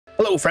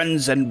Hello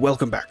friends and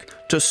welcome back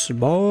to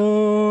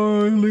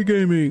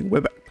SmileyGaming.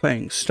 We're back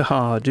playing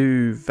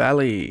Stardew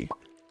Valley.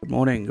 Good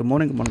morning, good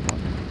morning, good morning, good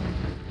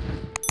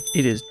morning.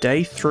 It is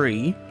day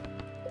 3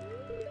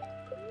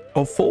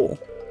 of 4.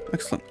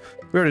 Excellent.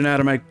 We already know how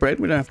to make bread,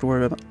 we don't have to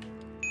worry about that.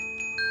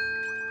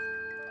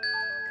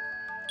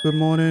 Good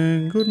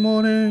morning, good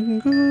morning,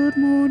 good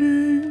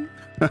morning.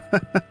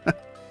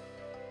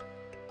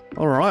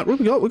 Alright, what have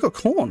we got? We've got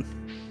corn.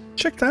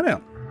 Check that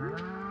out.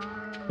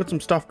 Got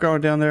some stuff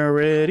growing down there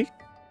already.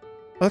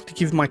 I like to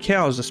give my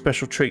cows a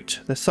special treat.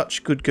 They're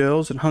such good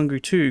girls and hungry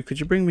too. Could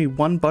you bring me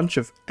one bunch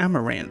of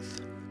amaranth?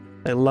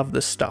 They love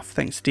this stuff.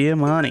 Thanks, dear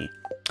Marnie.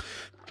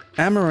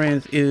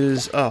 Amaranth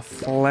is a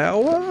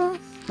flower?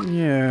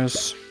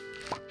 Yes.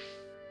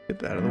 Get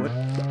that out of the way.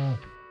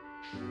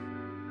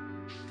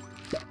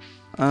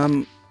 I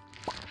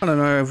don't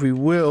know if we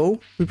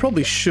will. We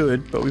probably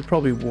should, but we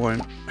probably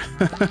won't.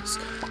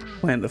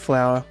 Plant the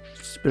flower.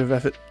 Just a bit of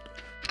effort.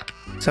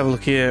 Let's have a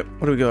look here.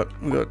 What do we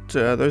got? We got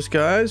those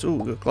guys. Oh,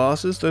 we got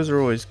glasses. Those are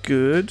always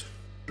good.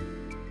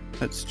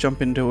 Let's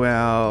jump into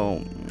our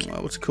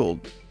what's it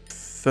called?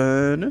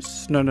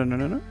 Furnace? No.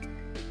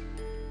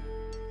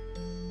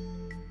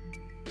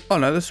 Oh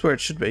no, this is where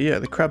it should be. Yeah,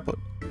 the crab pot.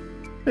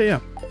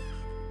 Yeah.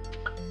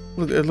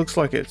 Look, it looks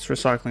like it's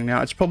recycling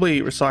now. It's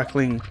probably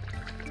recycling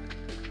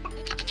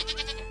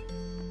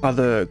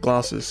other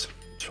glasses.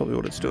 That's probably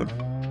what it's doing.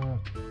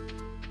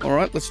 All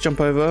right, let's jump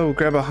over. We'll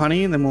grab our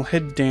honey and then we'll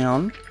head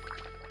down.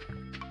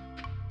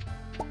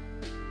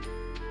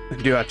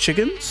 And do our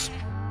chickens.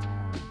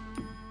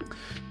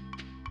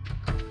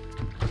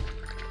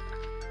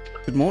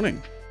 Good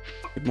morning.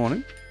 Good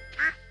morning.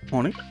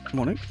 Morning.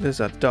 Morning.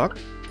 There's our duck.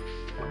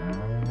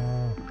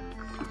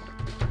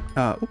 Oops.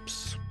 I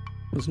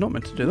was not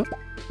meant to do that.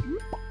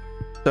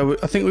 So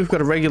I think we've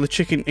got a regular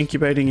chicken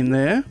incubating in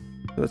there.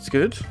 That's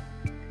good.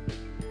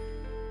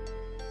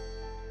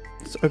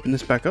 Let's open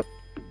this back up.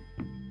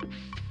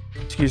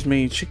 Excuse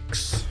me,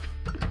 chicks.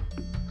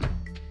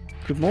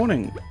 Good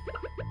morning.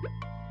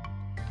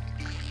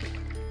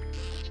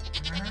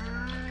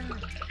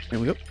 Here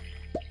we go.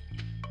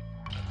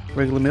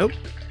 Regular milk.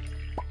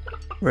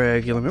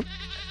 Regular milk.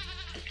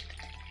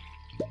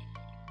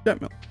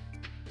 Goat milk.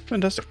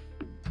 Fantastic.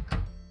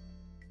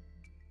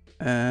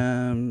 Give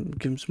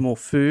them some more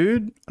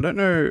food. I don't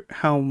know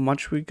how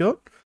much we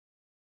got.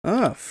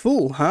 Ah,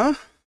 full, huh?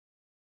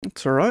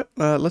 That's alright.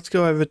 Let's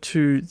go over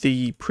to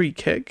the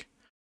pre-keg.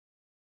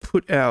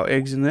 Put our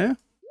eggs in there.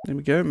 There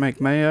we go.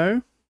 Make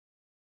mayo.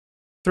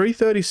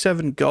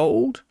 337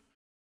 gold.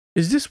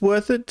 Is this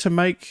worth it to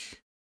make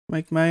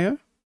mayo?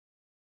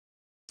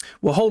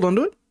 We'll hold on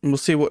to it and we'll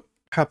see what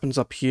happens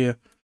up here.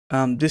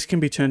 This can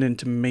be turned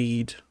into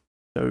mead,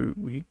 so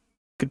we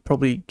could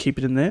probably keep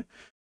it in there.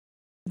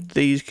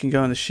 These can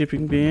go in the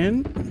shipping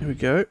bin. There we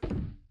go.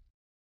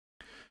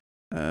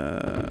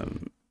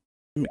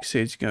 Mixed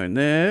seeds go in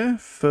there.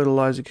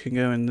 Fertilizer can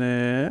go in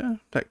there.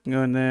 That can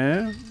go in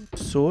there.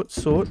 Sort.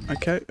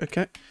 Okay.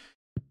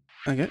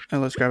 Now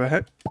let's grab a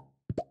hat.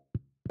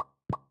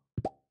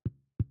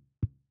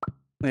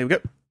 There we go.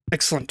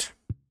 Excellent.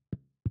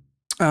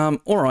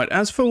 Alright,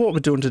 as for what we're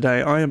doing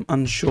today, I am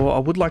unsure. I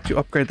would like to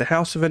upgrade the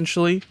house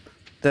eventually.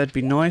 That'd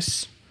be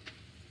nice.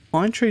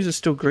 Pine trees are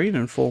still green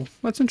in fall.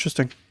 That's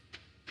interesting.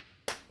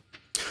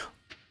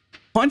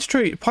 Pine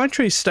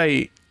trees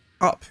stay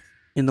up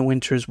in the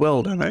winter as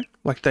well, don't they?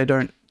 Like they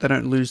don't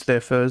lose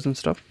their furs and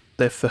stuff.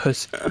 Their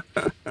furs.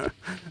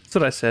 That's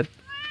what I said.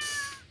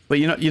 But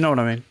you know what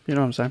I mean. You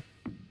know what I'm saying.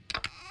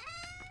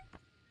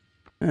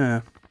 Yeah.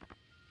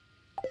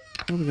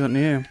 What have we got in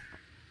here?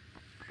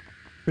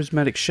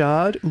 Prismatic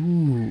shard.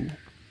 Ooh.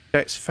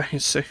 That's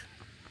fancy.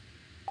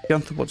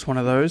 Gunther wants one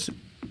of those.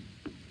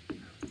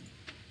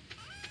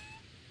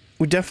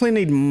 We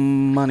definitely need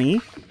money.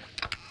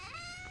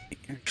 We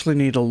actually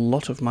need a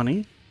lot of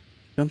money.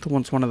 Gunther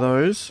wants one of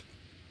those.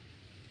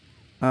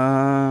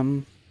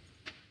 Hang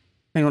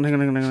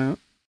on.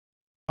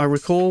 I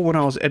recall when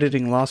I was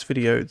editing last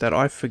video that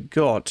I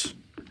forgot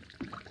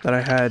that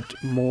I had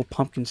more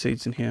pumpkin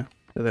seeds in here.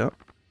 There they are.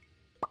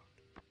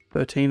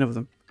 13 of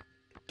them.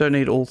 Don't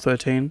need all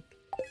 13.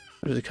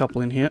 There's a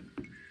couple in here.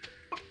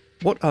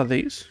 What are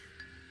these?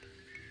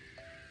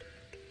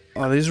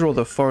 Oh, these are all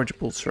the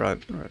forageables, right.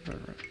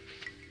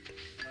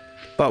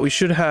 But we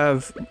should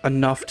have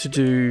enough to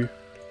do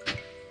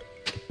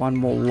one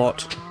more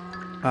lot.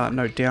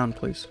 No, down,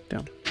 please.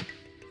 Down.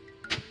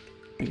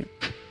 Thank you.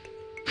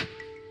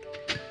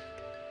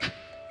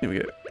 Here we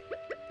go.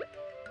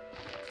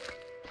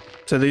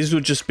 So these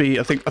would just be,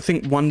 I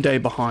think 1 day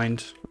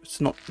behind.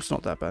 It's not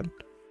that bad.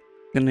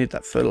 Gonna need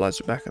that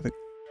fertilizer back, I think.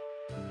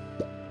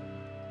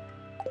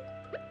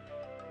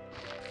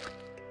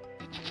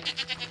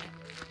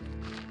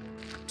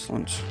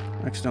 Excellent.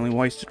 Accidentally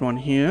wasted one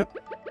here.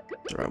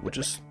 It's alright, we'll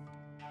just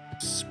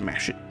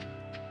smash it.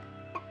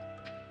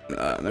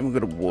 Then we've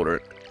got to water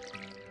it.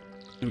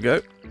 Here we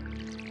go.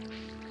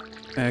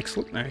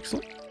 Excellent.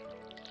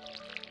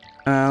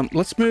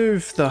 Let's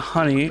move the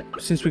honey,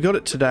 since we got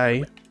it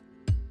today.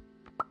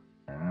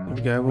 There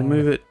we go, we'll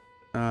move it.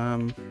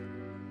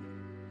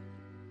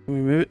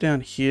 Can we move it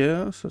down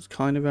here so it's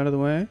kind of out of the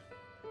way?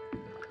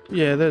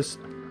 Yeah, there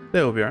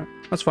will be, right?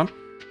 That's fun.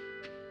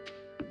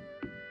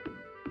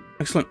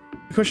 Excellent.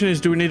 The question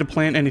is, do we need to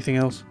plant anything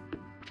else?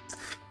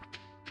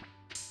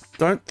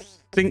 Don't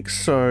think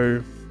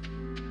so.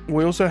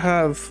 We also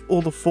have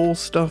all the fall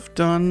stuff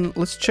done.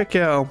 Let's check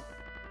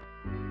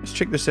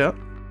this out.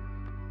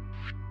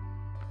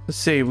 Let's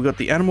see, we've got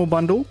the animal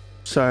bundle.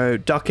 So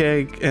duck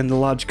egg and the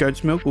large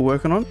goat's milk we're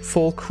working on.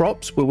 Fall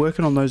crops, we're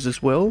working on those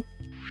as well.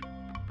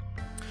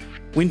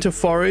 Winter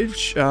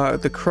forage,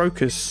 the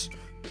crocus.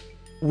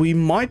 We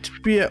might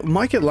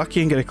get lucky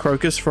and get a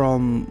crocus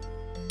from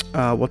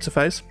what's her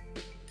face?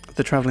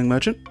 The traveling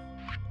merchant.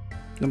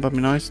 That'd be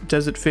nice.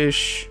 Desert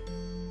fish,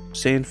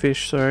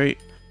 sandfish, sorry.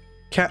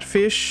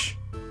 Catfish.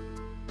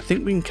 I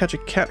think we can catch a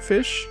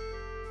catfish.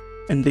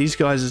 And these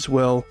guys as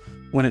well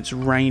when it's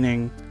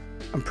raining.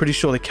 I'm pretty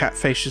sure the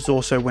catfish is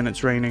also when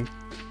it's raining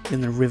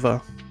in the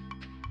river.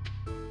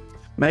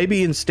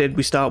 Maybe instead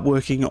we start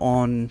working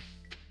on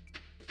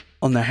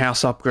the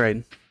house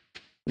upgrade.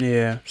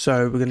 Yeah,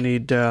 so we're gonna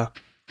need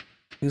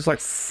it's like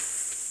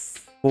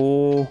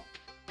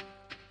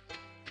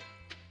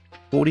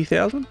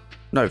 40,000?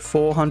 No,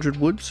 400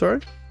 wood,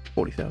 sorry.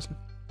 40,000.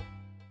 I'm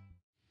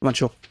not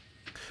sure.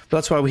 But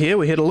that's why we're here.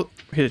 We're here to look.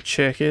 We're here to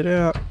check it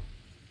out.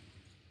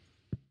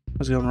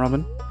 How's it going,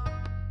 Robin?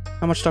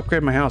 How much to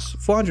upgrade my house?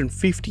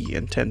 450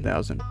 and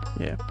 10,000.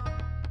 Yeah.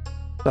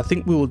 So I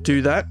think we will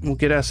do that. We'll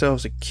get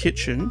ourselves a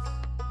kitchen.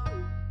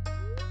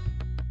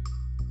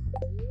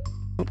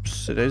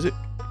 Oops, it is it.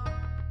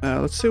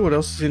 Let's see what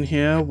else is in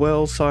here.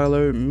 Well,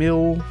 silo,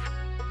 mill,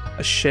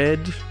 a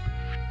shed.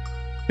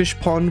 Fish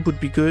pond would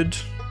be good.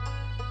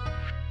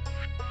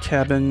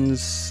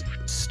 Cabins,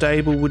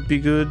 stable would be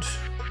good.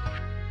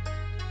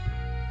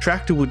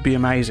 Tractor would be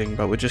amazing,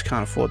 but we just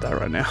can't afford that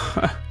right now.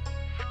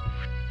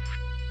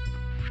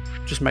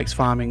 Just makes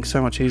farming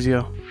so much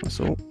easier, that's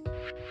all.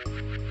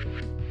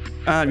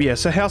 Yeah,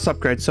 so house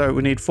upgrade. So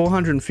we need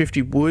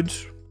 450 wood,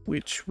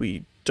 which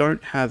we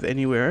don't have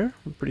anywhere,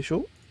 I'm pretty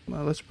sure.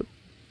 Well, let's put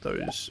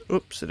those...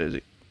 Oops, it is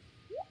it.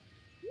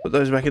 Put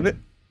those back in there.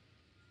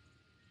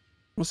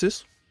 What's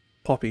this?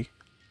 Poppy.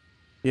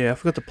 Yeah, I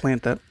forgot to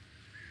plant that.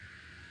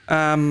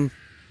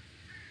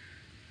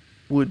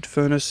 Wood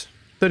furnace.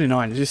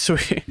 39. Just so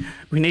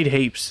we need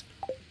heaps.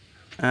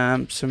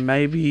 So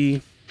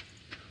maybe...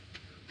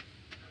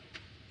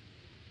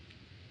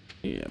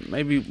 Yeah,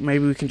 maybe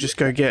we can just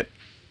go get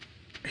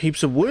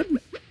heaps of wood?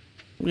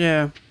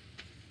 Yeah.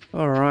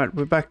 Alright,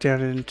 we're back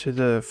down into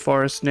the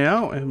forest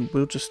now, and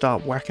we'll just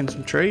start whacking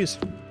some trees.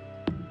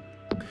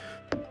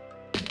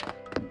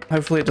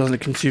 Hopefully it doesn't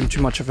consume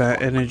too much of our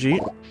energy.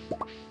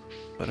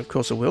 But of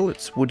course it will.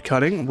 It's wood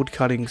cutting. Wood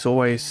cutting's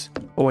always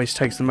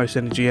takes the most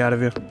energy out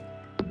of you.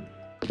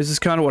 This is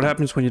kind of what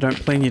happens when you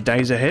don't plan your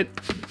days ahead.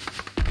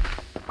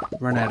 You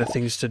run out of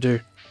things to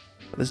do.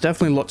 But there's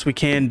definitely lots we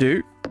can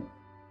do.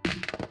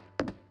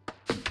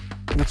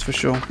 That's for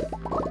sure.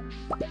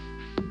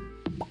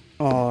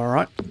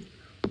 Alright.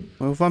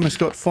 Well, we've almost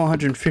got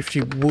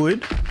 450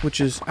 wood, which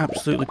is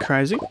absolutely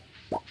crazy.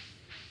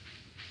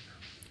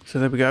 So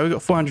there we go, we've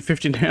got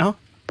 450 now.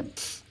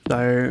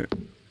 So,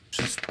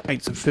 just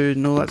ate some food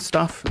and all that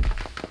stuff.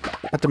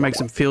 Had to make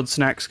some field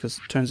snacks, because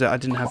it turns out I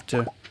didn't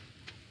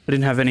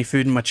have any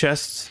food in my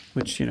chests,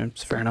 which, you know,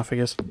 is fair enough, I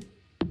guess.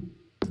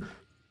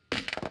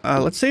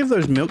 Let's see if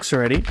those milks are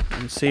ready,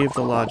 and see if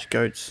the large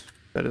goat's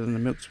better than the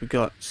milks we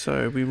got.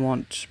 So we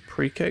want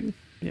pre-keg,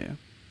 yeah.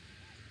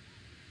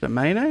 The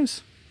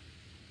mayonnaise?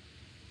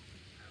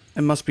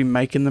 It must be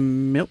making the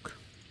milk.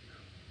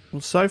 Well,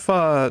 so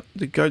far,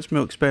 the goat's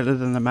milk's better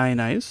than the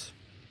mayonnaise.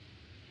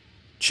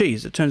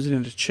 Cheese, it turns it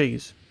into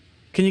cheese.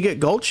 Can you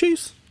get gold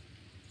cheese?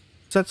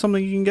 Is that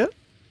something you can get?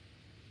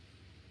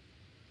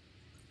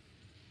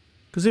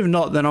 Because if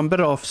not, then I'm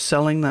better off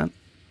selling that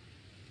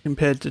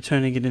compared to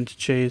turning it into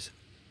cheese.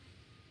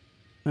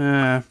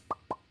 I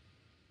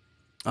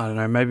don't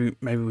know, maybe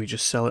we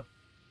just sell it.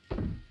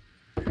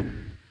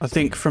 I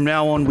think from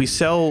now on we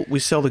sell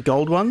the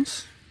gold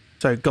ones.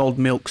 So gold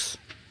milks.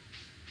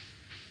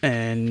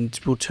 And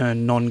we'll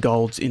turn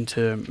non-golds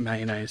into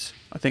mayonnaise.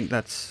 I think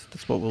that's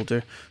what we'll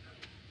do.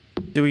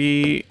 Do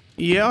we...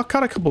 Yeah, I'll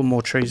cut a couple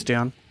more trees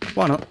down.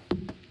 Why not?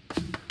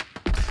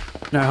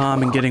 No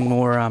harm in getting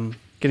more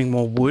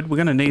wood. We're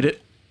gonna need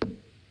it.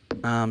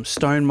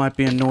 Stone might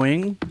be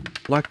annoying.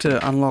 I'd like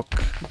to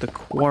unlock the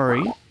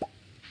quarry.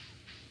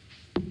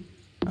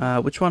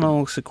 Which one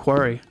unlocks the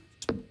quarry?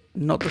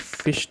 Not the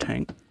fish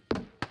tank.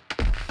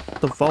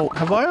 The vault.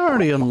 Have I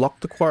already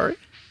unlocked the quarry?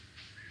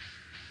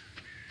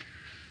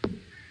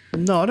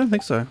 No, I don't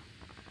think so.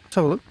 Let's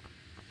have a look.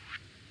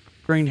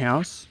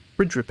 Greenhouse.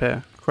 Bridge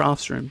repair.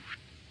 Crafts room.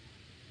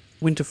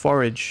 Winter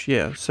forage.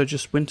 Yeah, so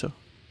just winter.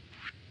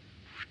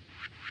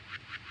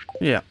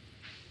 Yeah.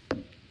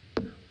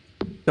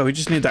 So we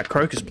just need that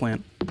crocus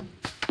plant.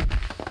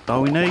 That's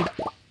all we need.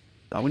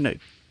 That's all we need.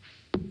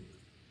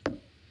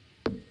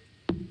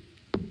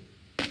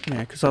 Yeah,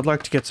 because I'd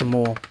like to get some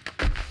more.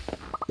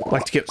 I'd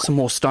like to get some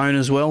more stone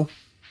as well.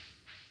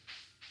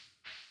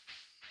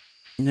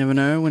 You never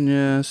know when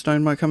your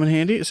stone might come in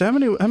handy. So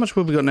how much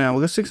wood we got now? We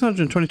got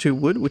 622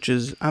 wood, which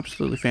is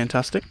absolutely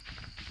fantastic.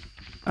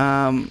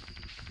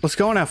 Let's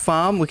go on our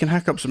farm. We can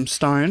hack up some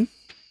stone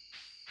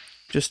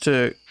just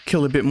to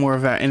kill a bit more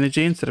of our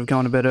energy instead of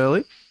going to bed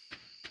early.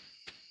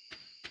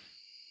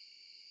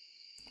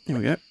 Here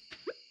we go.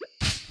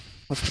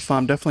 The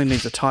farm definitely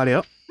needs a tidy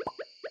up.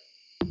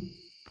 There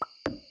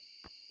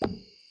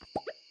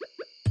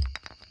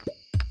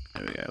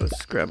we go.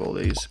 Let's grab all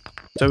these.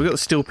 So we've got the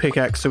steel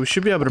pickaxe, so we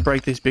should be able to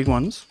break these big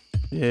ones.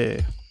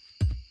 Yeah.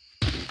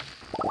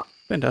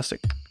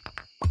 Fantastic.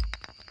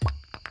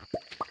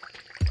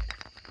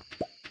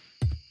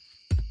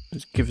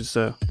 Just give us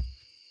a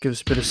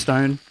bit of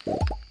stone.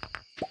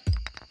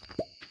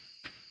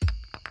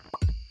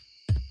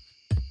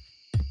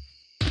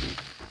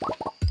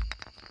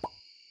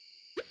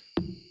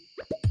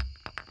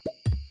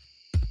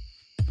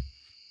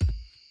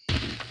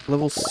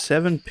 Level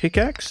 7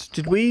 pickaxe?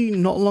 Did we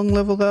not long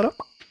level that up?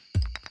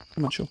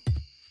 I'm not sure.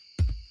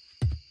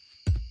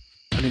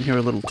 I didn't hear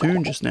a little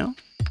tune just now.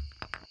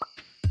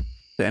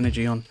 The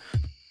energy on.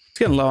 It's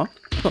getting lower.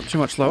 Not too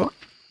much lower.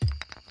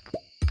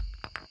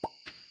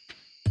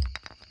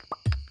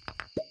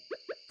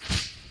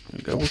 There we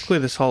go. We'll clear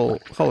this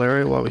whole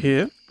area while we're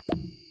here.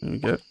 There we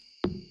go.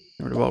 Get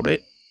rid of all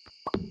that.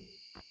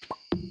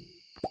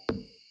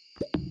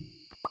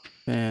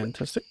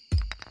 Fantastic.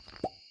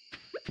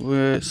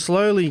 We're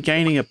slowly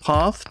gaining a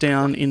path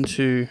down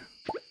to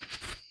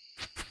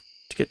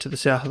get to the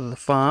south of the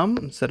farm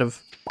instead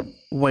of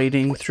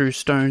wading through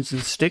stones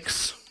and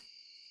sticks.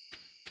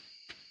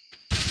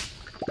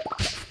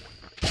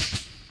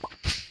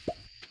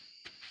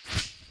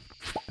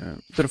 A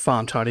bit of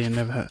farm tidying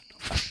never hurt.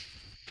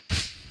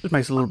 Just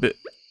makes it a little bit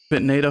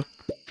neater. Of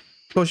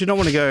course, you don't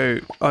want to go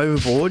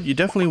overboard. You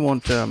definitely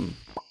want some,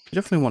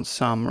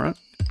 right?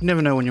 You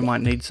never know when you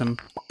might need some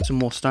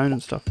more stone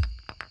and stuff.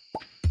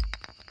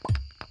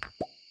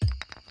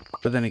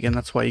 But then again,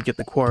 that's why you get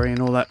the quarry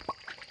and all that.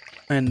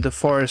 And the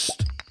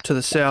forest to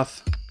the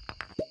south.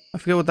 I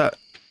forget what that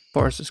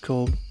forest is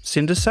called.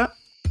 Cindersap?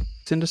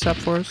 Cindersap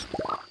forest?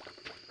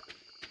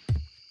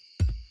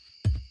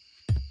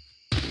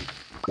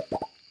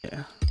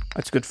 Yeah,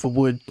 that's good for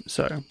wood.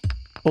 So,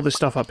 all this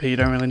stuff up here you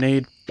don't really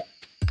need.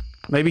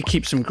 Maybe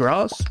keep some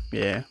grass?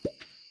 Yeah.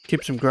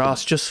 Keep some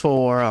grass just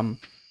for,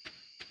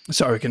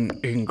 so it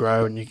can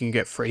grow and you can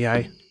get free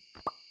hay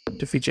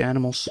to feed your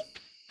animals.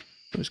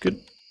 That was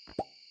good.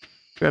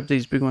 Grab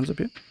these big ones up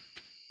here.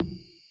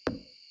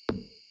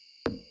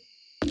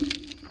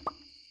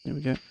 There we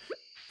go.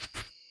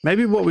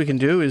 Maybe what we can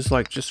do is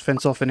like just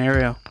fence off an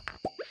area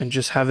and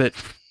just have the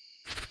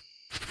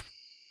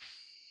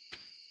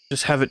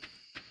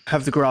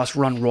grass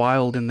run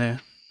wild in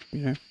there,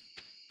 you know,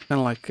 kind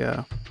of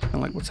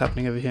like what's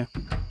happening over here.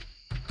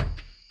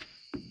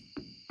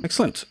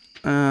 Excellent.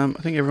 I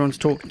think everyone's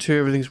talking to,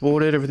 everything's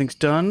watered, everything's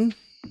done.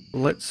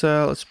 Let's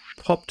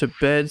pop to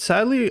bed.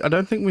 Sadly, I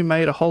don't think we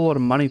made a whole lot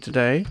of money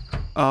today.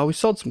 We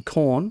sold some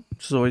corn,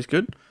 which is always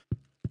good.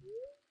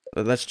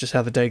 But that's just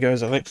how the day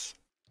goes, I think.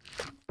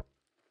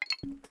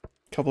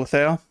 Couple of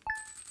thou.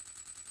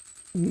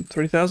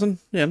 3,000?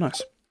 Yeah,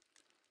 nice.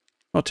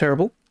 Not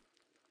terrible.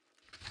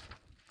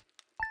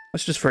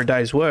 That's just for a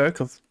day's work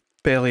of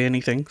barely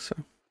anything, so.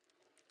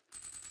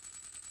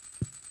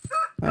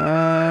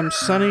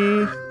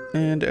 Sunny,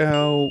 and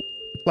our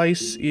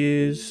place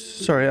is...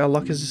 Sorry, our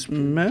luck is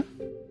meh?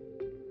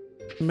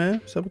 Meh?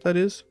 Is that what that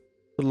is?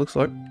 What it looks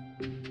like.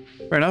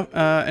 Fair enough.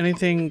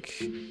 Anything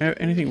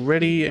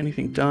ready?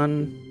 Anything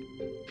done?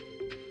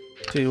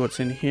 See what's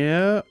in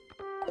here.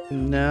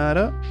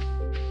 Nada.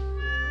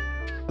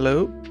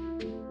 Hello?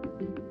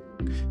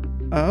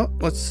 Oh,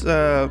 let's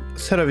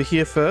head over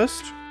here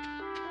first.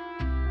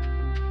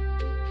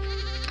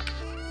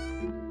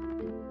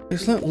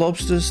 Excellent.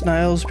 Lobsters,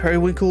 snails,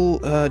 periwinkle,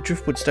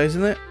 driftwood stays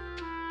in there.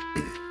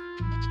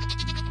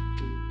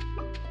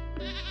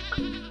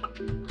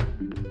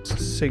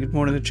 Say good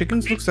morning to the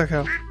chickens. Looks like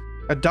a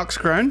duck's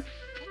grown.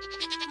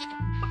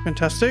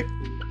 Fantastic.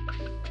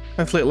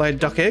 Hopefully it laid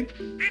duck egg.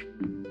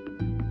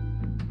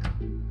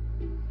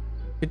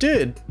 It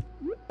did.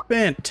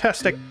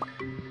 Fantastic.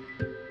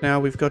 Now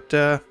we've got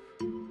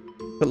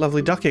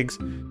lovely duck eggs.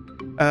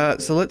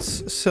 So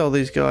let's sell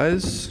these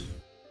guys.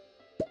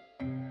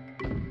 I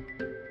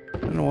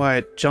don't know why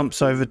it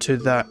jumps over to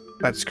that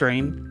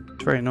screen.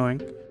 It's very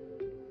annoying.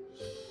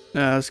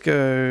 Now let's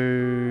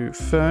go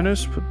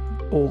furnace. Put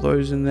all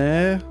those in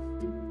there.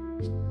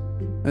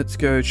 Let's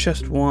go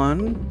chest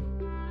 1.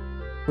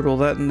 Put all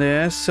that in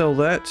there. Sell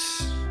that.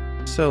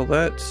 Sell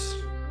that.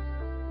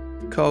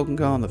 Coal can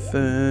go on the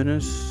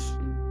furnace.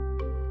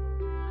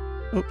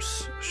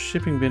 Oops.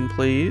 Shipping bin,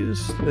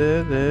 please.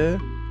 There.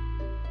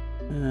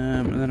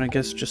 And then I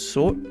guess just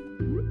sort.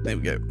 There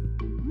we go.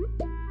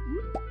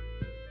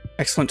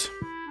 Excellent.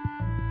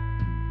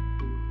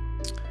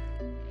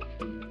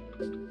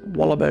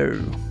 Wallabo.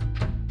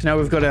 So now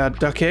we've got our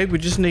duck egg. We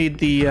just need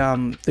the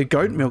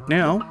goat milk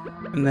now,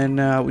 and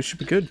then we should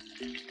be good.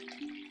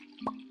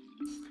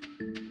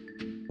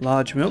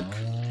 Large milk.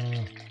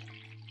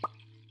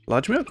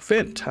 Large milk?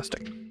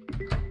 Fantastic.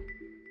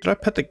 Did I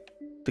pet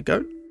the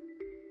goat?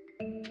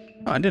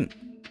 Oh, I didn't.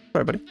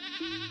 Sorry, buddy.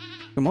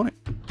 Good morning.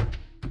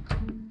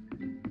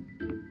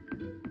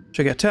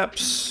 Check out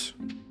taps.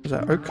 Is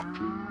that oak?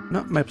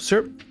 No, maple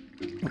syrup.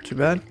 Not too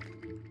bad.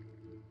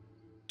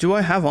 Do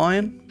I have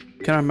iron?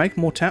 Can I make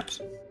more taps?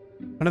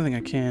 I don't think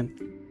I can.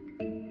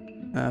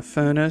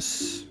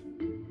 Furnace.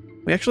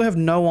 We actually have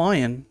no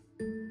iron.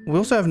 We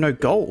also have no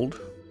gold.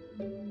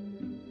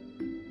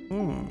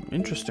 Hmm,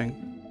 interesting.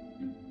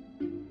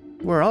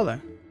 Where are they?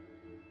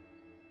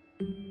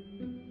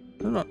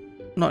 They're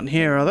not in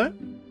here, are they?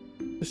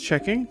 Just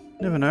checking.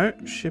 Never know.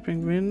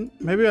 Shipping bin.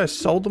 Maybe I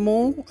sold them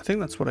all? I think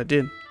that's what I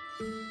did.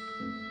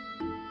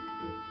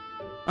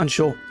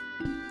 Unsure.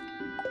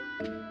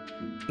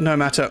 No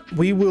matter.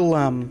 We will,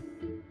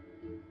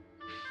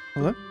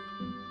 Hello?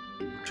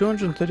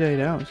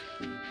 238 hours.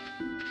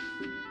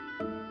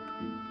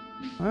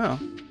 Wow.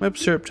 Maple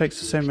syrup takes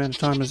the same amount of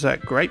time as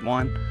that grape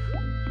wine.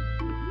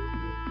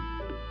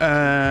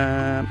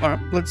 Alright,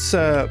 let's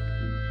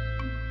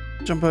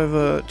jump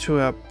over to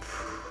our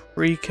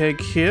pre-keg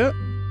here.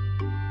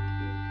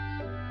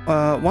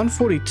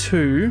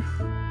 142,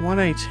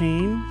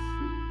 118.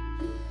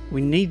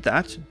 We need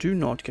that. Do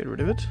not get rid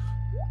of it.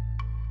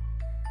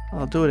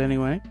 I'll do it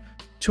anyway.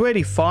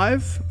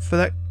 285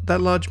 for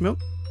that large milk.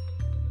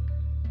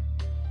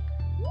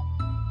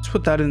 Let's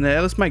put that in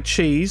there. Let's make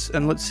cheese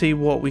and let's see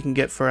what we can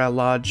get for our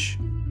large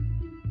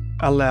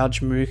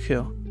milk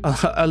here.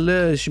 A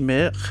large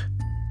milk.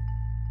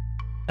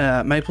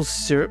 Maple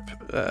syrup.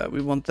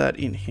 We want that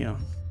in here.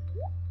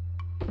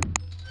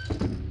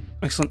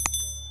 Excellent.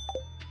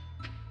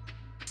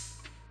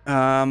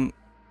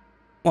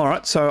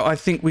 Alright, so I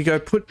think we go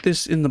put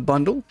this in the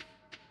bundle.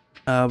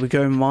 We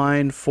go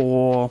mine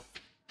for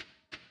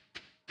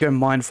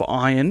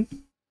iron.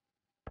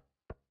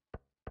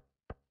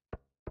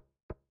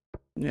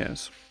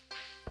 Yes.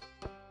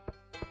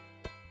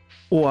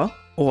 Or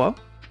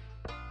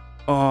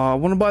I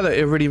want to buy the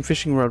iridium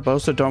fishing rod, but I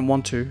also don't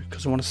want to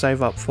because I want to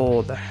save up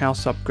for the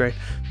house upgrade.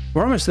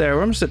 We're almost there.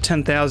 We're almost at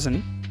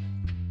 10,000.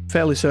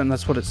 Fairly certain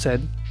that's what it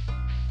said.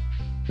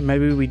 So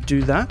maybe we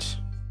do that.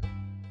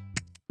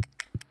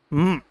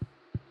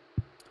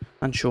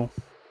 Unsure.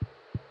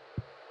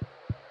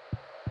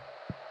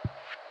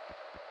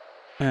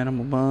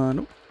 Animal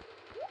bundle.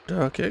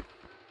 Okay.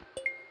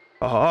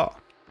 Aha.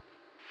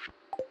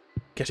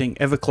 Getting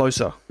ever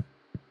closer.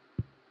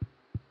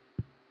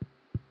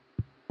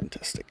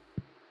 Fantastic.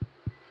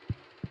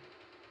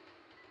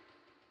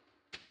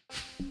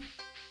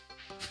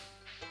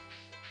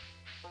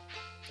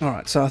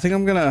 Alright, so I think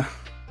I'm gonna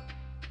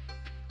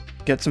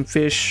get some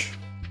fish.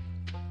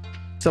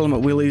 Sell them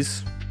at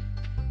Willie's.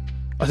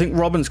 I think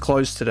Robin's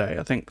closed today.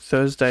 I think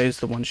Thursday is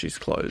the one she's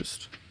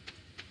closed.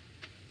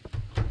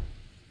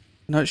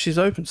 No, she's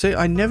open. See,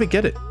 I never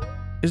get it.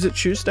 Is it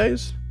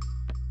Tuesdays?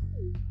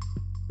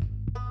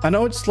 I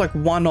know it's like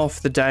one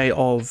off the day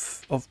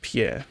of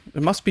Pierre.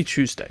 It must be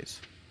Tuesdays.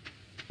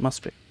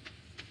 Must be.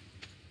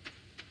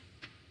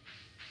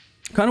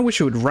 Kind of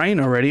wish it would rain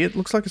already. It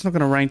looks like it's not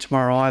going to rain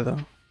tomorrow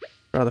either.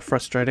 Rather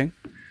frustrating.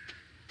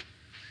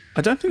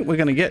 I don't think we're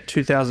going to get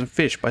 2,000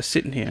 fish by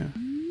sitting here.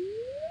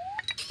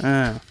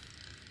 We're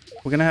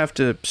going to have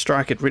to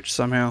strike it rich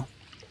somehow.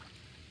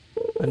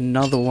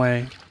 Another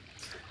way.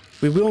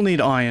 We will need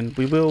iron.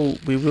 We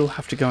will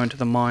have to go into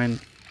the mine.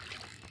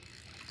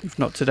 If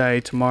not today,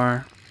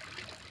 tomorrow.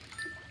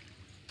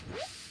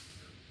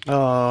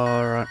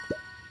 Alright.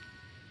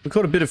 We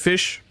caught a bit of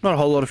fish. Not a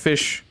whole lot of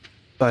fish.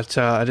 But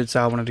I did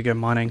say I wanted to go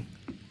mining.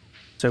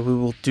 So we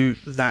will do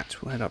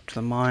that. We'll head up to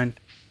the mine.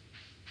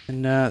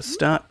 And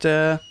start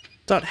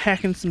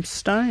hacking some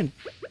stone.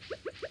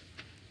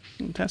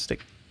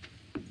 Fantastic.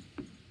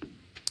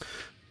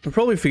 I'm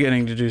probably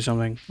forgetting to do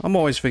something. I'm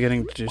always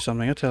forgetting to do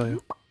something, I tell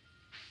you.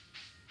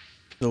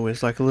 There's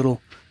always like a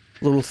little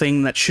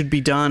thing that should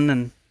be done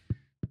and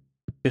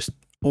just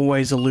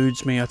always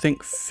eludes me. I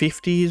think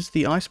 50 is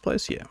the ice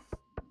place, yeah.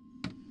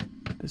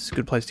 This is a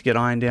good place to get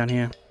iron down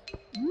here.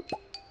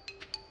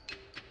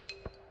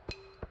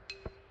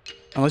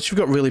 Unless you've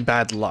got really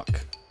bad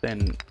luck,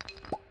 then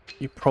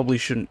you probably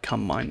shouldn't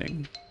come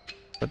mining.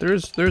 But there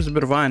is a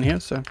bit of iron here,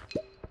 so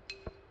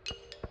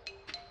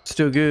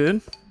still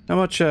good. How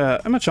much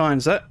iron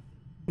is that?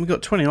 We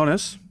got 20 on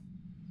us.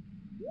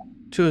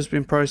 2 has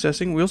been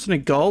processing. We also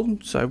need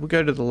gold, so we'll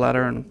go to the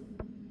ladder and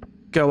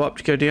go up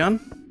to go down.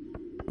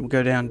 And we'll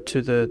go down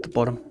to the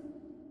bottom.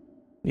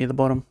 Near the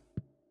bottom.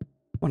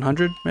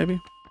 100, maybe?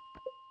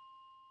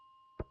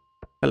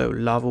 Hello,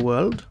 lava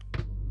world.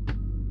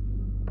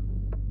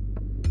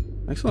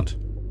 Excellent.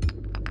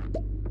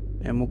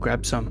 And we'll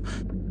grab some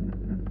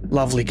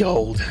lovely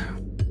gold.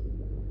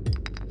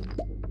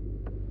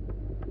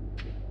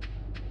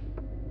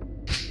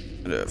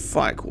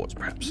 Fire quartz,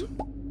 perhaps.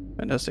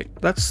 Fantastic.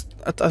 I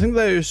think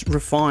those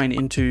refine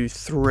into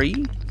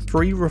three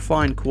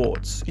refined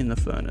quartz in the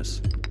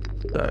furnace.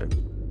 So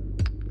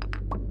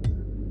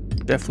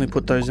definitely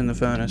put those in the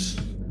furnace.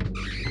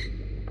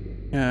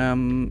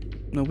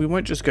 No, we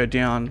won't just go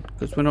down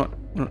because we're not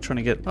trying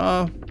to get.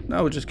 Oh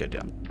no, we'll just go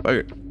down.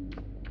 Okay.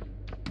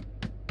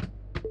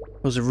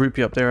 was a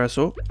rupee up there I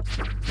saw.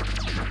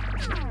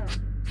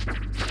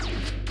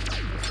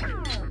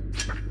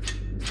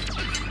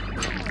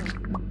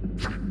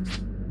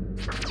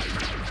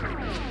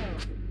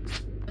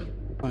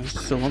 Oh, he's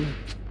still on.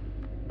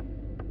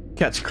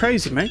 Cat's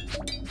crazy, mate.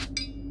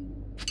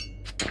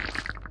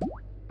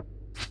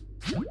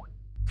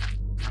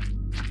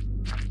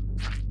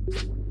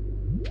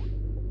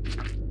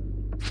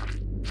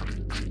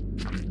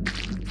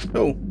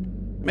 Oh,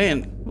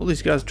 man, all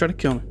these guys are trying to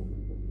kill me.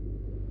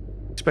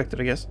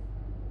 Expected, I guess.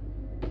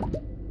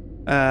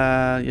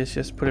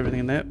 Yes, put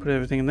everything in there, put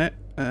everything in there.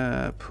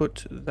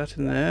 Put that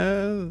in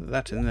there,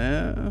 that in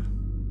there.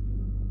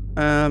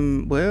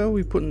 Where are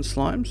we putting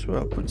slimes?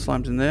 Well, putting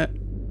slimes in there.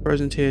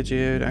 Frozen tier,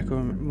 geode,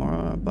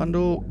 aqua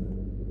bundle.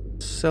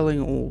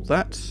 Selling all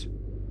that.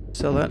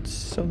 Sell that,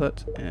 sell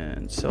that,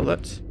 and sell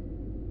that.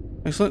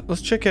 Excellent.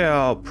 Let's check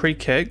our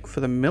pre-keg for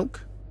the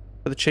milk.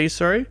 For the cheese,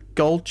 sorry.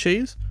 Gold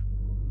cheese.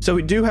 So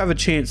we do have a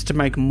chance to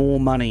make more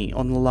money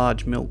on the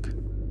large milk.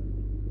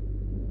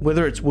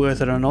 Whether it's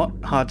worth it or not,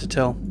 hard to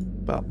tell.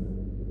 But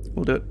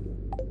we'll do it.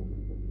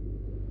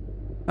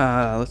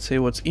 Let's see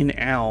what's in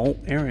our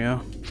area.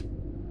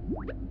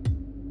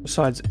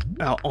 Besides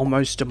our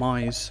almost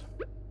demise.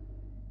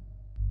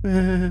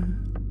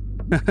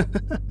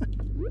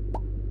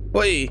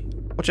 Oi!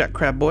 Watch out,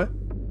 crab boy.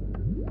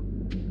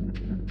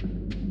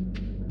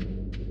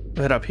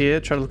 We'll head up here,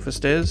 try to look for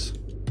stairs.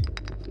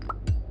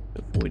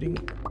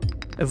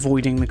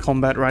 Avoiding the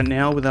combat right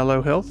now with our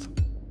low health.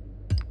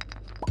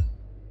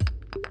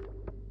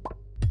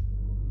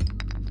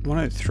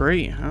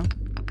 103, huh?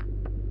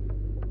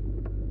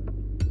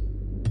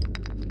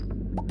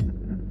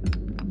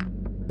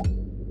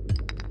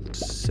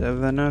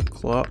 Seven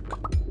o'clock.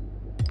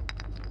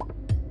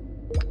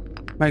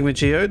 Magma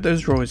geode,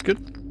 those are always good.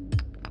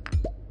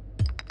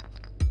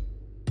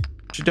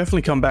 Should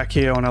definitely come back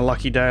here on a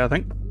lucky day, I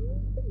think.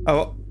 Oh,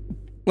 well,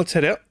 let's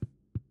head out.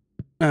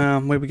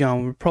 Where are we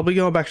going? We're probably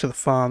going back to the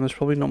farm. There's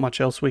probably not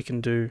much else we can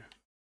do.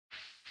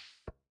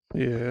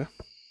 Yeah.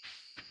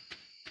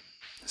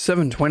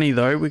 7:20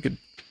 though, we could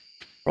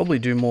probably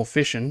do more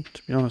fishing,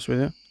 to be honest with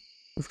you.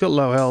 We've got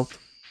low health.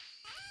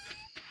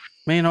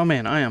 Man, oh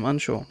man, I am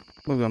unsure.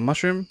 We've got a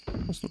mushroom.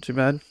 That's not too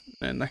bad.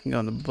 And that can go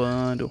in the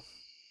bundle.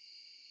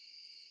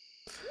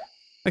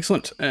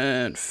 Excellent.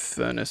 And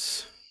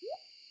furnace.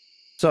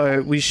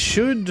 So we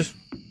should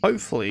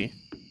hopefully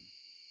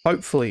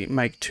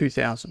make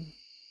 2,000.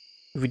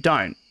 If we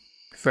don't,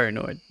 I'm very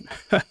annoyed.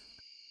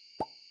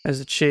 There's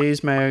the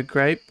cheese, mayo,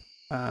 grape.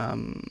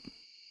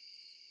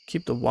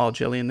 Keep the wild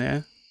jelly in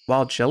there.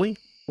 Wild jelly?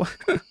 What?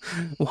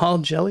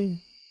 Wild jelly?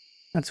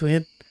 That's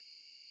weird.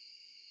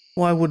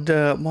 Why would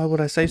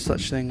I say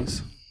such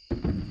things?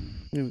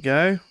 Here we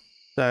go.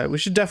 So we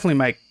should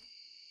definitely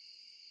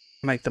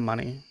make the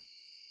money.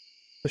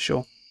 For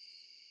sure.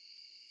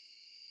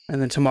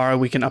 And then tomorrow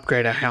we can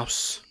upgrade our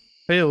house.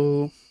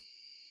 Hey-oh.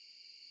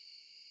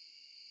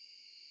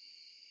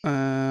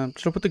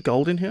 Should I put the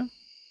gold in here?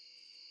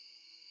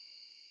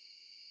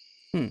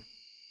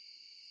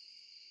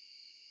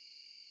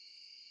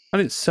 I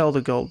didn't sell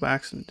the gold by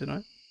accident, did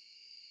I?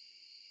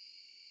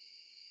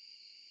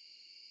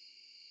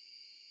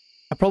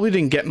 I probably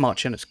didn't get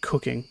much and it's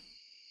cooking.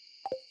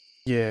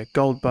 Yeah,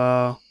 gold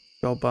bar,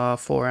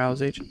 4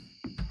 hours each.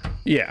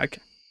 Yeah,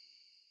 okay.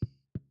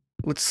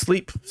 Let's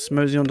sleep. Let's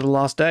mosey on to the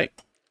last day.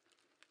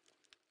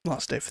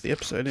 Last day for the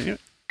episode, anyway.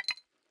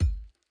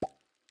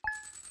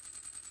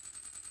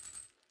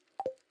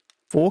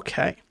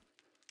 4K.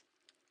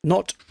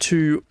 Not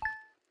too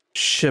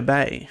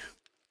shabby.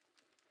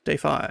 Day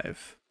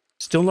 5.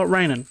 Still not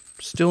raining.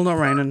 Still not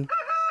raining.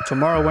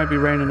 Tomorrow won't be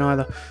raining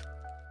either.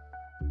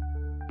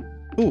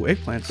 Ooh,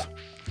 eggplants.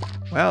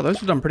 Wow,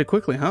 those are done pretty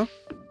quickly, huh?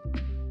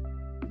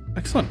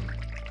 Excellent.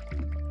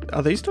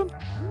 Are these done?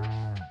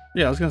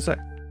 Yeah, I was going to say.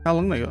 How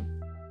long they got?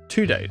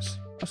 2 days.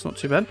 That's not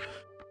too bad.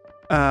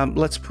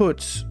 Let's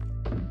put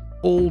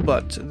all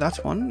but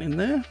that one in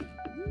there.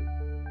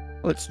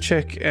 Let's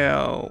check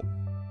our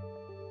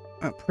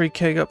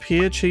pre-keg up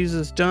here. Cheese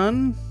is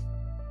done.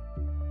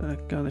 Go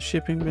to the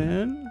shipping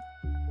bin.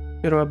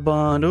 Go to our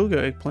bundle. Go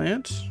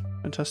eggplant.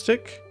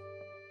 Fantastic.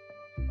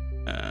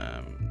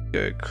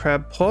 Go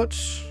crab pot.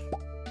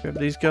 Grab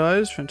these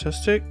guys.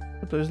 Fantastic.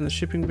 Put those in the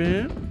shipping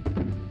bin.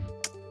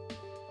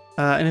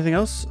 Anything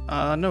else? No,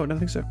 I don't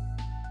think so.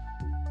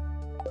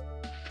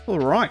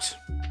 Alright.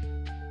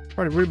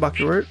 Alrighty, root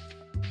bucket root.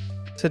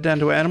 Let's head down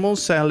to our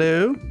animals. Say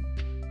hello.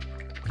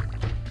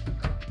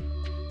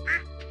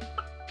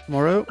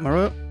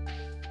 Moro.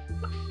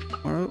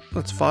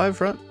 That's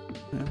 5, right?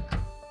 Yeah.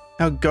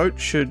 Our goat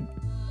should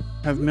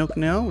have milk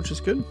now, which is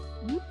good.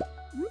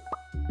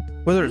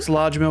 Whether it's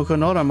large milk or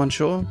not, I'm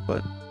unsure,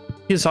 but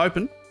here's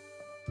hoping.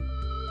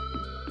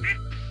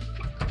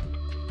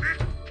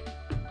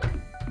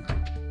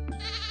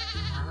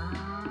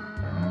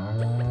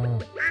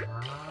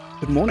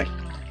 Good morning.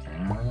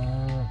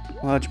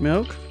 Large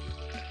milk.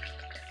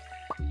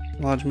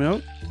 Large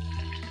milk.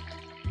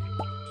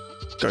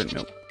 Goat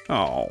milk.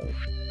 Oh.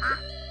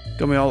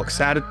 Got me all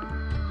excited.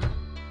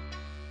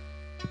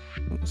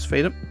 Let's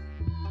feed him.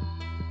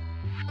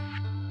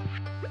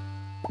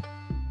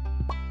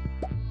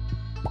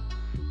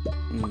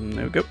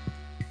 There we go.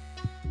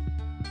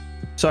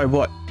 So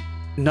what?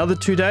 Another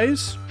 2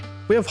 days?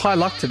 We have high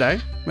luck today.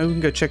 Maybe we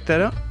can go check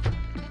that out.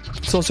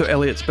 It's also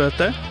Elliot's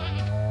birthday.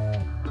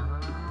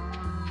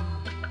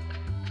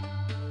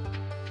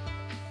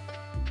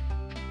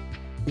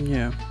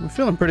 Yeah, we're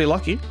feeling pretty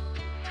lucky.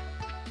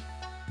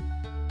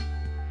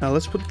 Now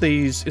let's put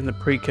these in the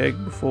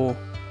pre-keg before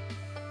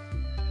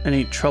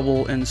any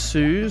trouble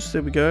ensues.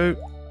 There we go.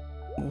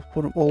 We'll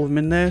put all of them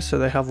in there so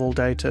they have all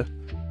day to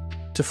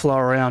flow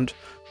around.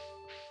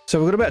 So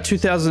we've got about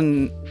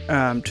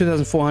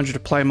 2,400 to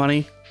play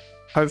money.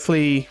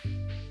 Hopefully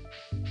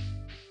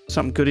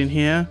something good in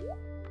here.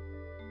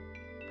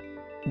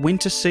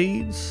 Winter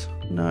seeds?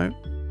 No.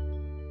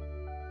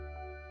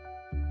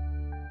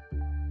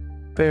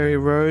 Fairy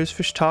rose,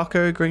 fish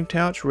taco, green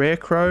couch, rare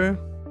crow.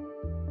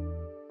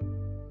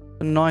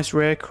 A nice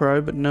rare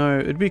crow, but no.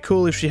 It'd be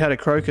cool if she had a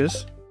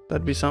crocus.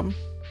 That'd be something.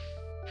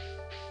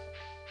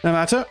 No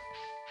matter.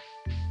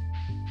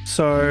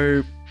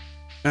 So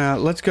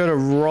let's go to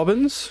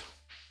Robin's,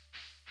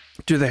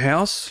 do the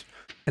house,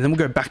 and then we'll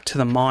go back to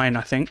the mine,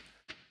 I think.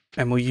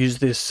 And we'll use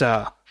this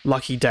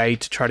lucky day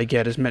to try to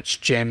get as much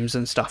gems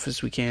and stuff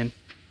as we can.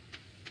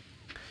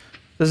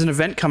 There's an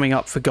event coming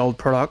up for gold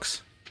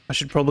products. I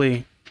should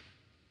probably...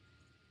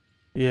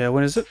 Yeah,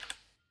 when is it?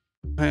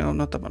 Hang on,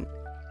 not that one.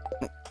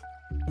 Oh,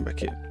 come back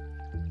here.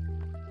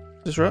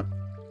 Is this right?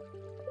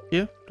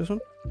 Yeah, this one?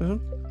 This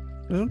one?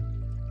 This one?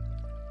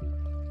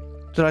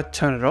 Did I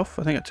turn it off?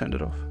 I think I turned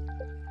it off.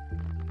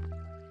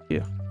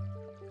 Yeah.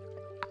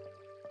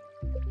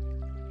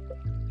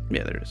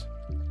 Yeah, there it is.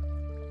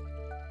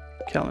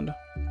 Calendar.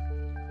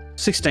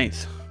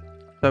 16th.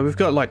 So we've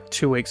got like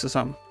 2 weeks or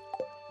something.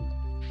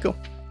 Cool.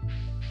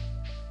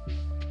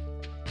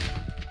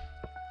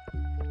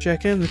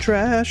 Check in the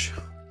trash.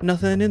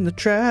 Nothing in the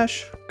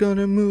trash.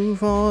 Gonna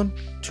move on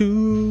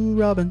to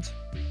Robin's.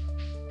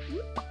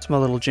 It's my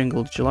little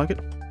jingle. Did you like it?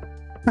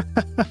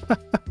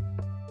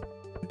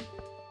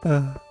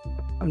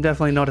 I'm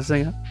definitely not a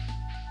singer.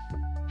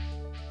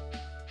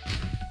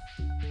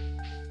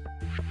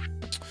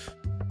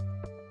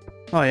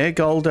 Oh yeah,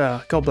 gold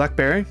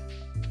blackberry.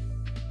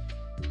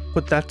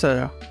 Put that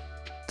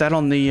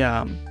on the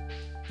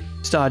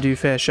Stardew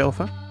Fair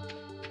shelfer.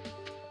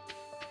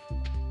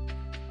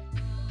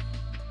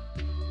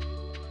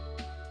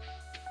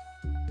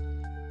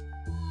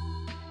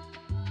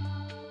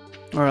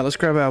 Alright, let's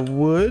grab our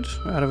wood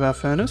out of our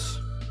furnace.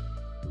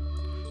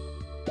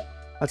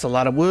 That's a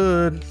lot of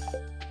wood.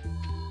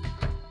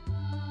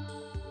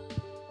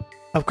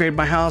 Upgrade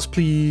my house,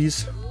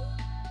 please.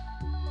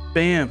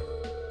 Bam.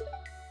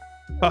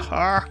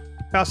 Haha.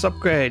 House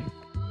upgrade.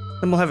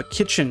 Then we'll have a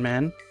kitchen,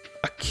 man.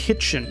 A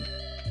kitchen.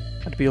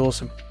 That'd be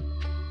awesome.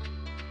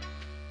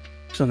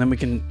 So then we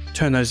can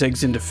turn those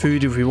eggs into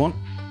food if we want.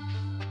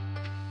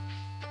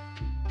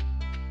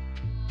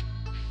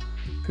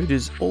 Food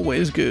is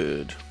always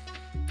good.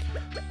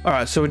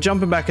 Alright, so we're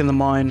jumping back in the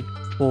mine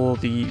for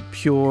the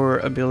pure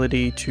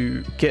ability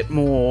to get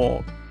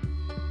more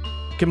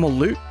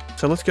loot.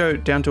 So let's go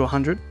down to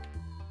 100.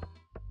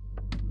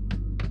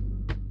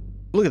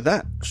 Look at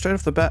that. Straight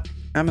off the bat.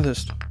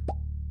 Amethyst.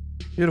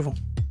 Beautiful.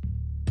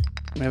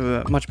 We have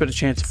a much better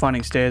chance of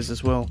finding stairs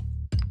as well.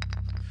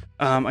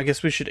 I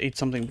guess we should eat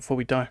something before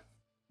we die.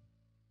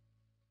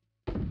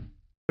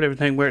 Put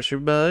everything where it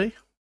should be.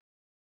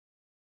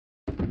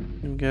 There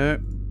we go.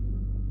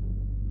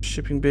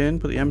 Shipping bin,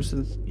 put the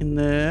amethyst in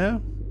there.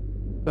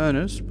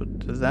 Furnace,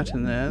 put that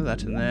in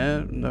there,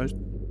 and those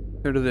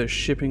go to the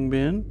shipping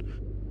bin.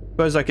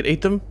 Suppose I could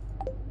eat them.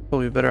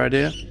 Probably a better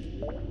idea.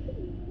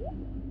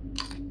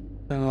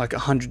 Only like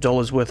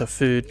 $100 worth of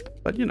food,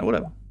 but you know,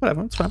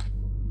 whatever, it's fine.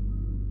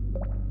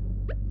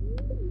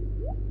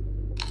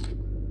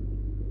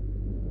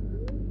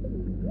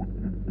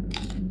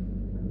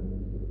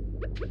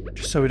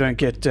 Just so we don't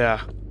get, so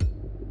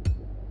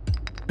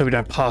we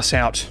don't pass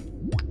out.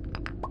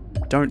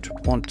 Don't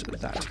want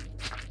that.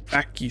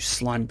 Back, you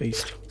slime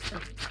beast.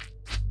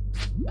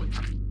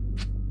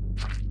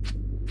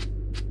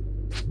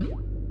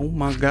 Oh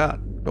my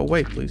god. Go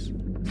away, please.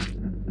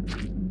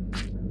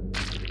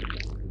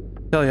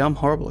 Tell you, I'm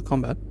horrible at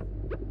combat.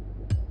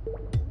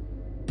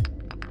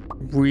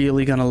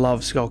 Really gonna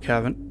love Skull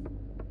Cavern.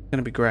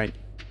 Gonna be great.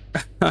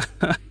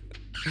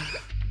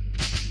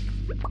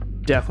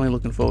 Definitely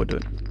looking forward to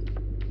it.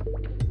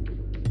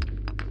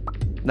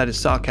 That is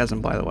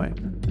sarcasm, by the way.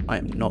 I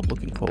am not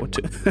looking forward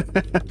to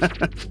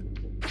it.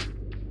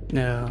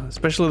 No,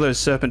 especially those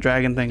serpent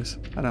dragon things.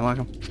 I don't like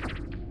them.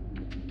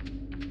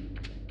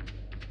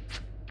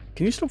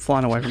 Can you stop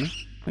flying away from me?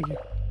 Thank you.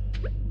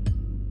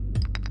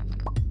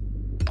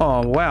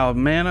 Oh, wow,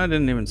 man, I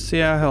didn't even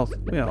see our health.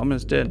 We are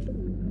almost dead.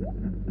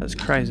 That's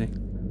crazy.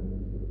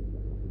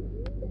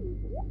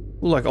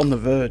 We're like on the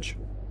verge.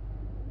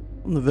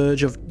 On the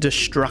verge of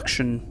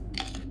destruction.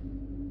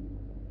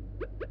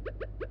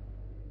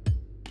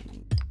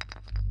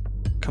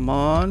 Come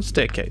on,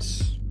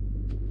 staircase.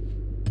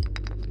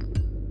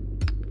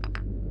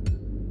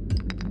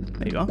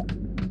 There you are.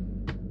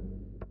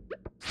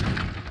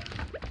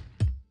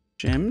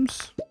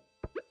 Gems.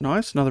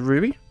 Nice, another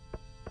ruby.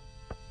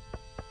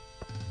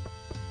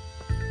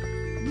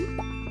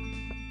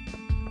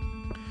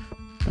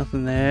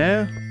 Nothing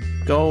there.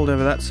 Gold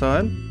over that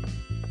side.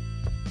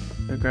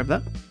 Go grab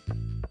that.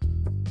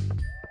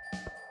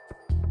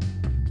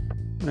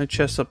 No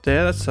chests up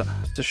there. That's a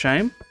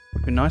shame.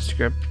 Would be nice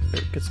to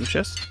get some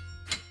chests.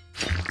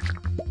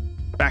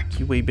 Back,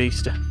 you wee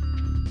beast.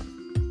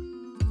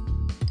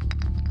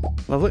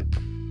 Lovely.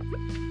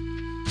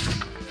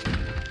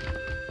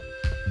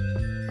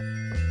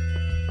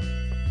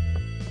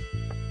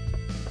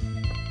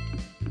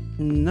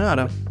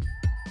 Nada.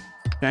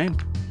 Shame.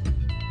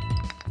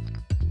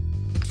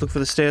 Let's look for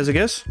the stairs, I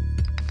guess.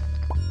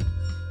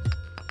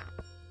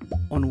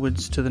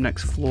 Onwards to the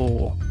next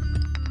floor.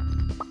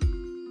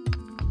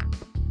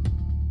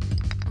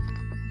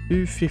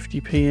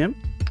 2:50 PM.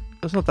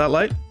 That's not that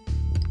late.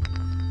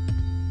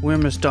 We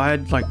almost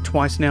died like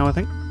twice now, I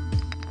think.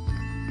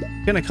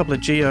 Getting a couple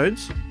of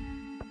geodes.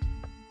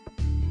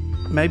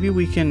 Maybe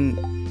we can...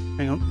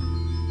 Hang on.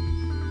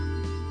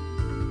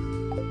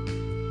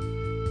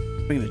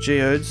 Bring the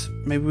geodes.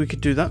 Maybe we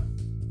could do that.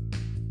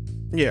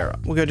 Yeah, right.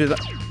 We'll go do that.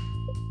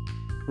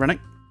 Running.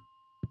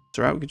 It's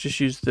alright, we could just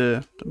use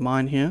the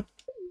mine here.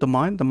 The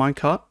mine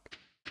cart.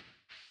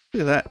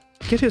 Look at that.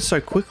 Get here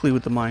so quickly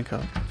with the mine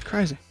cart. It's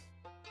crazy.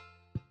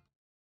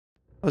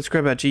 Let's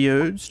grab our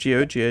geodes.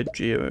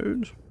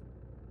 Geodes.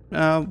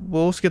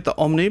 We'll also get the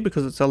Omni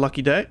because it's our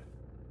lucky day.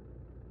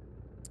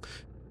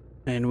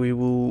 And we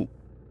will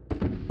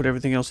put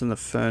everything else in the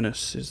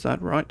furnace. Is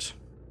that right?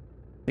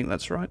 I think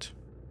that's right.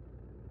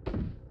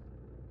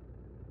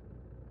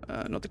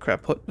 Not the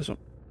crab pot. This one.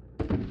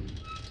 There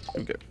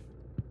we go.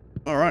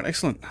 Alright,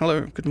 excellent.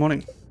 Hello, good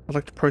morning. I'd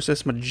like to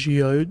process my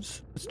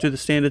geodes. Let's do the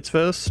standards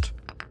first.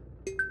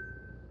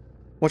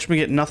 Watch me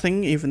get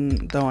nothing,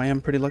 even though I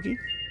am pretty lucky.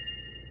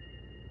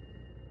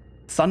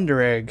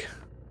 Thunder egg.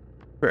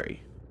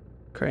 Very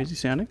crazy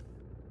sounding.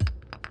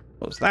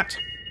 What was that?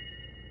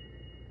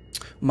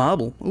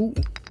 Marble. Ooh.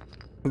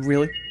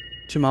 Really?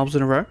 2 marbles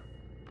in a row?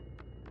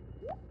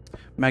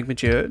 Magma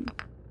geode.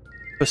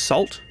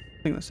 Basalt.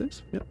 I think that's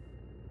it. Yep.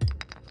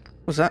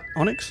 What's that?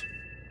 Onyx?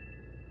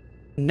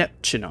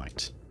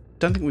 Neptunite.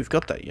 Don't think we've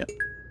got that yet.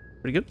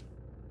 Pretty good.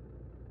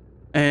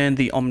 And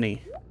the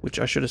Omni, which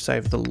I should have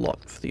saved the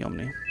lot for the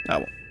Omni.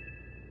 Oh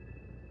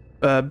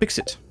well.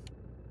 Bixit.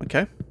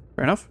 Okay,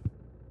 fair enough.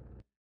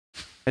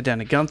 Head down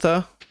to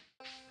Gunther.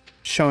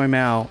 Show him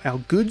our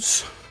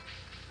goods.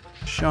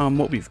 Show him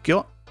what we've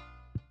got.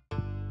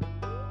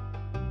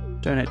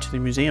 Donate to the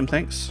museum,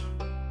 thanks.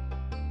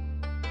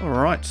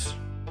 Alright.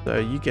 So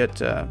you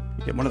get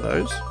one of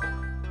those.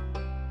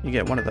 You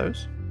get one of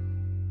those.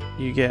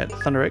 You get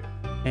Thunder Egg.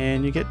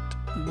 And you get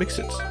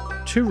Mixit.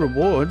 2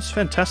 rewards.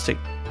 Fantastic.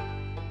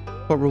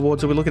 What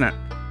rewards are we looking at?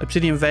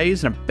 Obsidian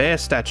vase and a bear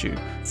statue.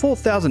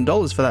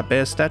 $4,000 for that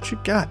bear statue.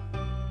 God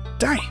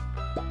dang.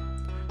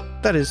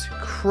 That is a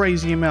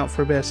crazy amount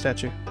for a bear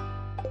statue.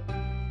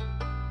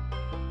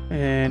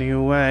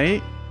 Anyway.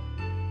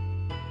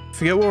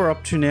 Forget what we're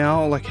up to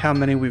now, like how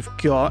many we've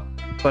got.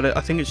 But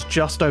I think it's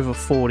just over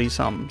 40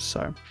 some,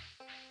 so.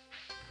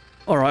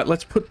 Alright,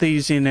 let's put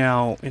these in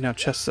our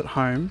chests at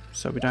home,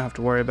 so we don't have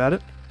to worry about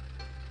it.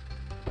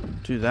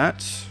 Do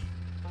that.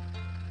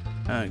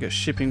 Go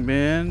shipping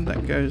bin.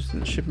 That goes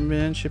in the shipping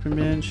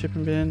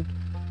bin.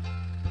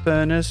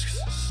 Furnace,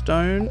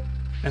 stone.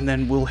 And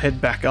then we'll head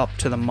back up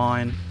to the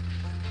mine.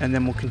 And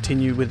then we'll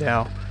continue with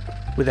our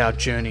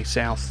journey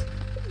south.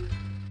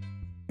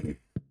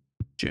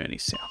 Journey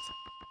south.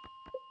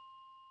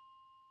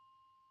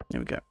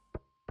 There we go.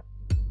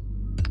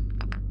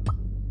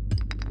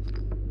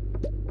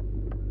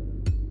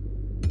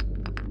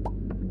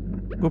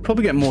 We'll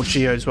probably get more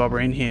geodes while we're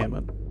in here,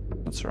 but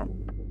that's wrong.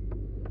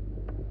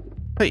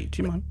 Hey,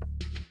 do you mind?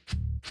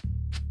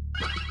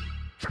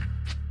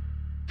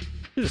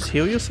 You just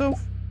heal yourself?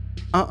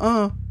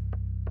 I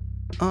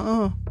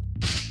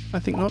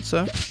think not,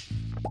 sir.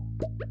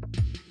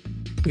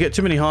 We get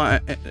too many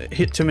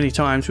hit too many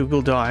times, we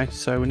will die.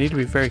 So we need to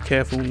be very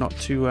careful not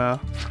to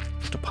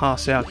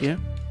pass out here.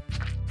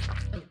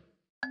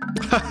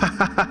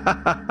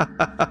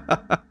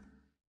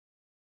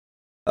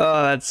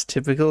 Oh, that's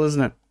typical,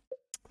 isn't it?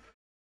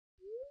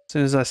 As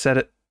soon as I said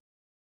it.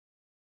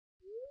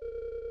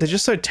 They're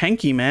just so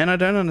tanky, man. I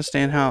don't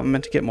understand how I'm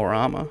meant to get more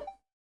armor.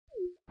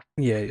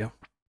 Yeah.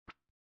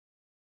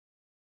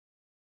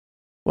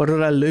 What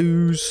did I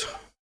lose?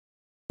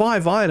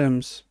 5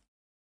 items.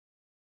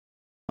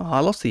 Oh,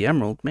 I lost the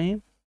emerald,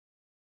 man.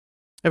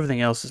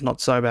 Everything else is not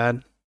so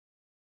bad.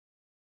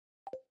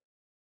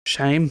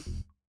 Shame.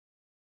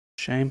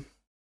 Shame.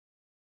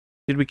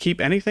 Did we keep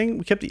anything?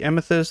 We kept the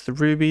amethyst, the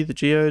ruby, the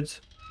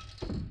geodes.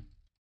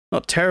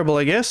 Not terrible,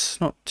 I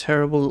guess. Not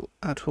terrible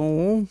at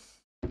all.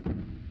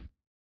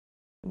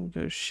 We'll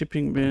go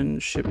shipping bin,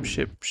 ship.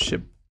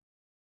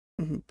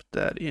 Put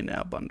that in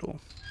our bundle.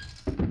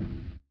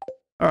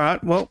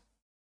 Alright, well,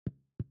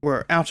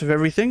 we're out of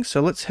everything, so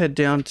let's head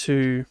down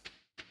to...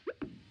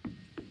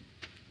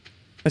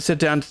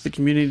 the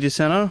community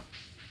center.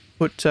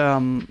 Put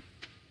the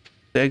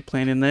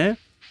eggplant in there.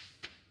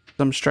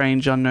 some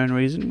strange unknown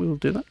reason, we will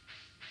do that.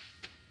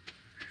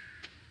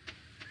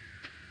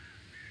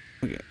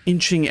 Okay.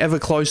 Inching ever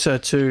closer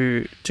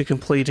to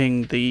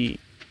completing the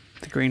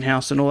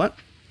greenhouse and all that.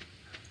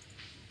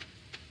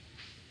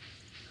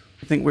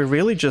 I think we're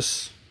really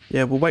just,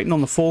 yeah, we're waiting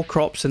on the fall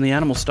crops and the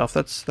animal stuff.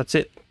 That's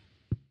it.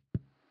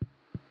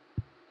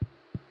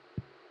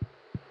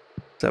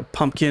 So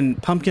pumpkin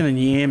and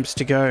yams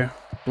to go,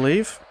 I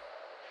believe.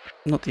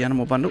 Not the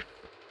animal bundle.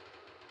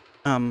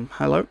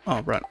 Hello?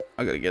 Oh, right.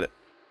 I gotta get it.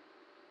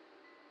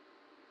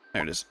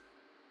 There it is.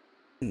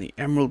 And the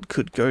emerald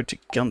could go to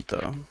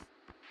Gunther.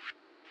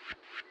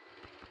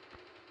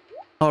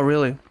 Oh,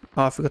 really?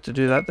 Oh, I forgot to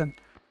do that then.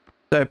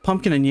 So,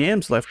 pumpkin and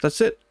yams left. That's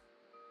it.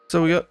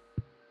 So we got...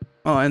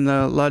 Oh, and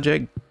the large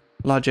egg.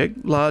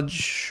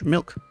 Large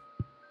milk.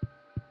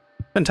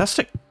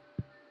 Fantastic.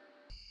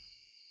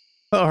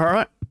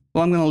 Alright.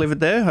 Well, I'm going to leave it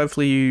there.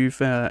 Hopefully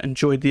you've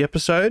enjoyed the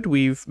episode.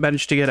 We've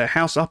managed to get a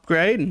house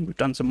upgrade, and we've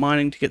done some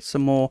mining to get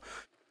some more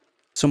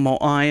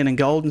iron and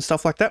gold and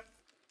stuff like that.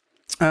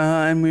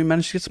 And we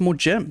managed to get some more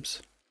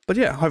gems. But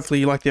yeah,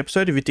 hopefully you liked the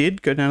episode. If you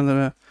did, go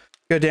down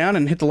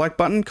and hit the like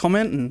button,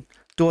 comment, and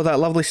do all that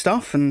lovely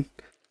stuff. And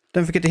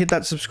don't forget to hit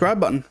that subscribe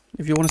button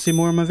if you want to see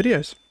more of my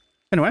videos.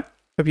 Anyway,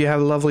 hope you have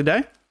a lovely day,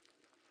 and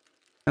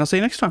I'll see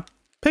you next time.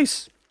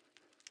 Peace.